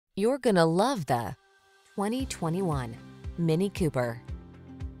You're gonna love the 2021 Mini Cooper.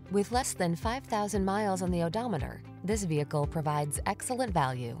 With less than 5,000 miles on the odometer, this vehicle provides excellent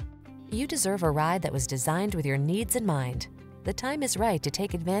value. You deserve a ride that was designed with your needs in mind. The time is right to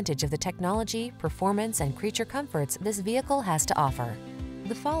take advantage of the technology, performance, and creature comforts this vehicle has to offer.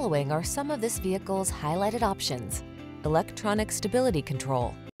 The following are some of this vehicle's highlighted options: electronic stability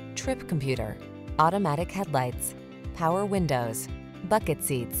control, trip computer, automatic headlights, power windows, bucket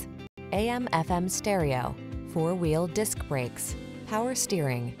seats, AM/FM stereo, four-wheel disc brakes, power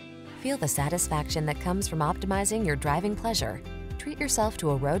steering. Feel the satisfaction that comes from optimizing your driving pleasure. Treat yourself to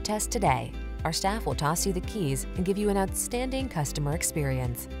a road test today. Our staff will toss you the keys and give you an outstanding customer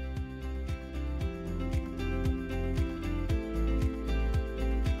experience.